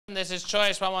This is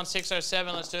choice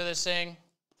 11607. Let's do this thing.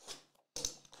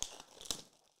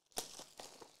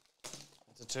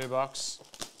 It's a 2-box.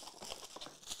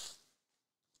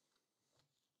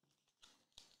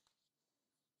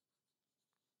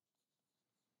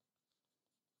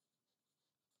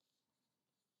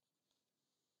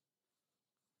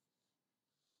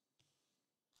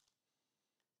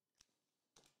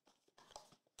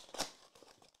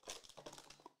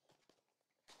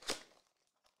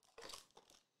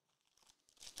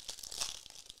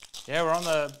 Yeah, we're on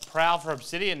the prowl for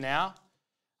Obsidian now.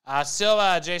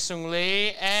 Silva, Jae-Sung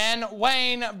Lee, and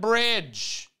Wayne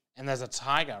Bridge. And there's a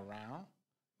Tiger round.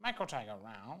 Michael Tiger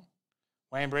round.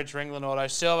 Wayne Bridge for England Auto.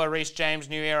 Silva, Reece James,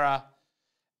 New Era.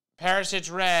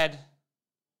 Perisic red.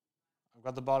 I've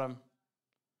got the bottom.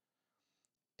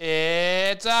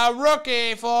 It's a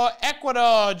rookie for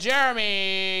Ecuador,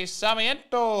 Jeremy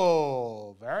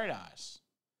Sarmiento. Very nice.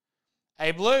 A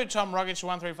blue, Tom Rogic to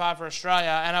 135 for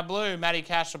Australia. And a blue, Matty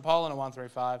Cash for Poland at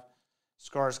 135.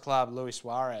 Scorers Club, Luis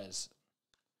Suarez.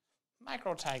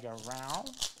 Micro Tiger round.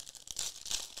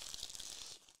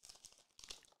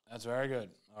 That's very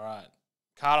good. All right.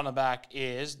 Card on the back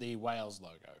is the Wales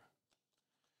logo.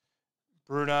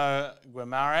 Bruno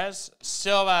Guimaraes.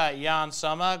 Silver, Jan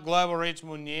Sommer. Global Reach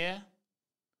Munier.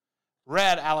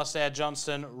 Red, Alistair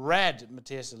Johnston. Red,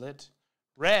 Matthias de Ligt.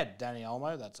 Red, Danny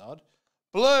Olmo. That's odd.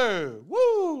 Blue,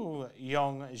 woo,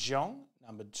 Yong Zhong,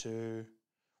 number 2,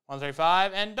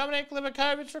 135. And Dominik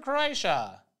Livakovic for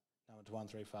Croatia, number 2,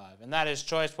 135. And that is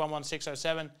choice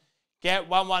 11607. Get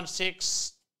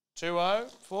 11620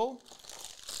 full.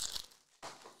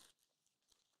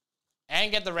 And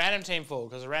get the random team full,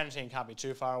 because the random team can't be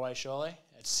too far away, surely.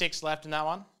 It's 6 left in that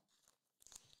one.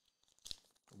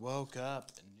 Woke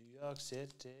up in New York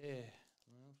City.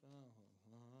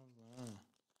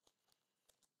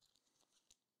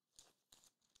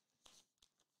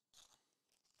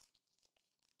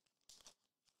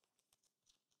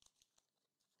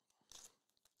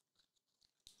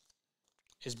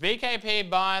 Is BKP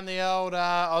buying the old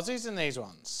Aussies in these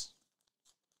ones?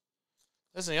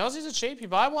 Listen, the Aussies are cheap. You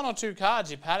buy 1 or 2 cards,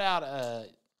 you pad out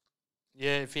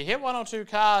if you hit 1 or 2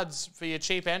 cards for your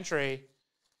cheap entry,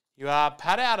 you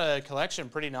pad out a collection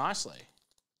pretty nicely.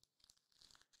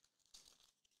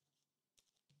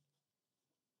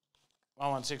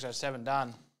 Oh, 11607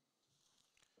 done.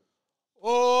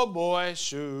 Oh boy,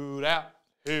 shoot out.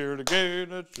 Here to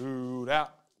get a shoot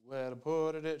out. Where to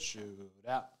put it, shoot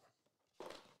out.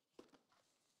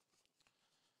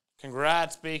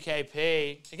 Congrats,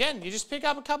 BKP. Again, you just pick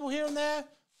up a couple here and there.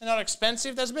 They're not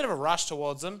expensive. There's a bit of a rush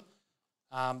towards them.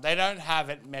 They don't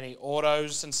have many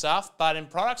autos and stuff, but in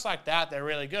products like that, they're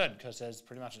really good because there's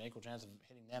pretty much an equal chance of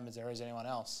hitting them as there is anyone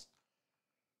else.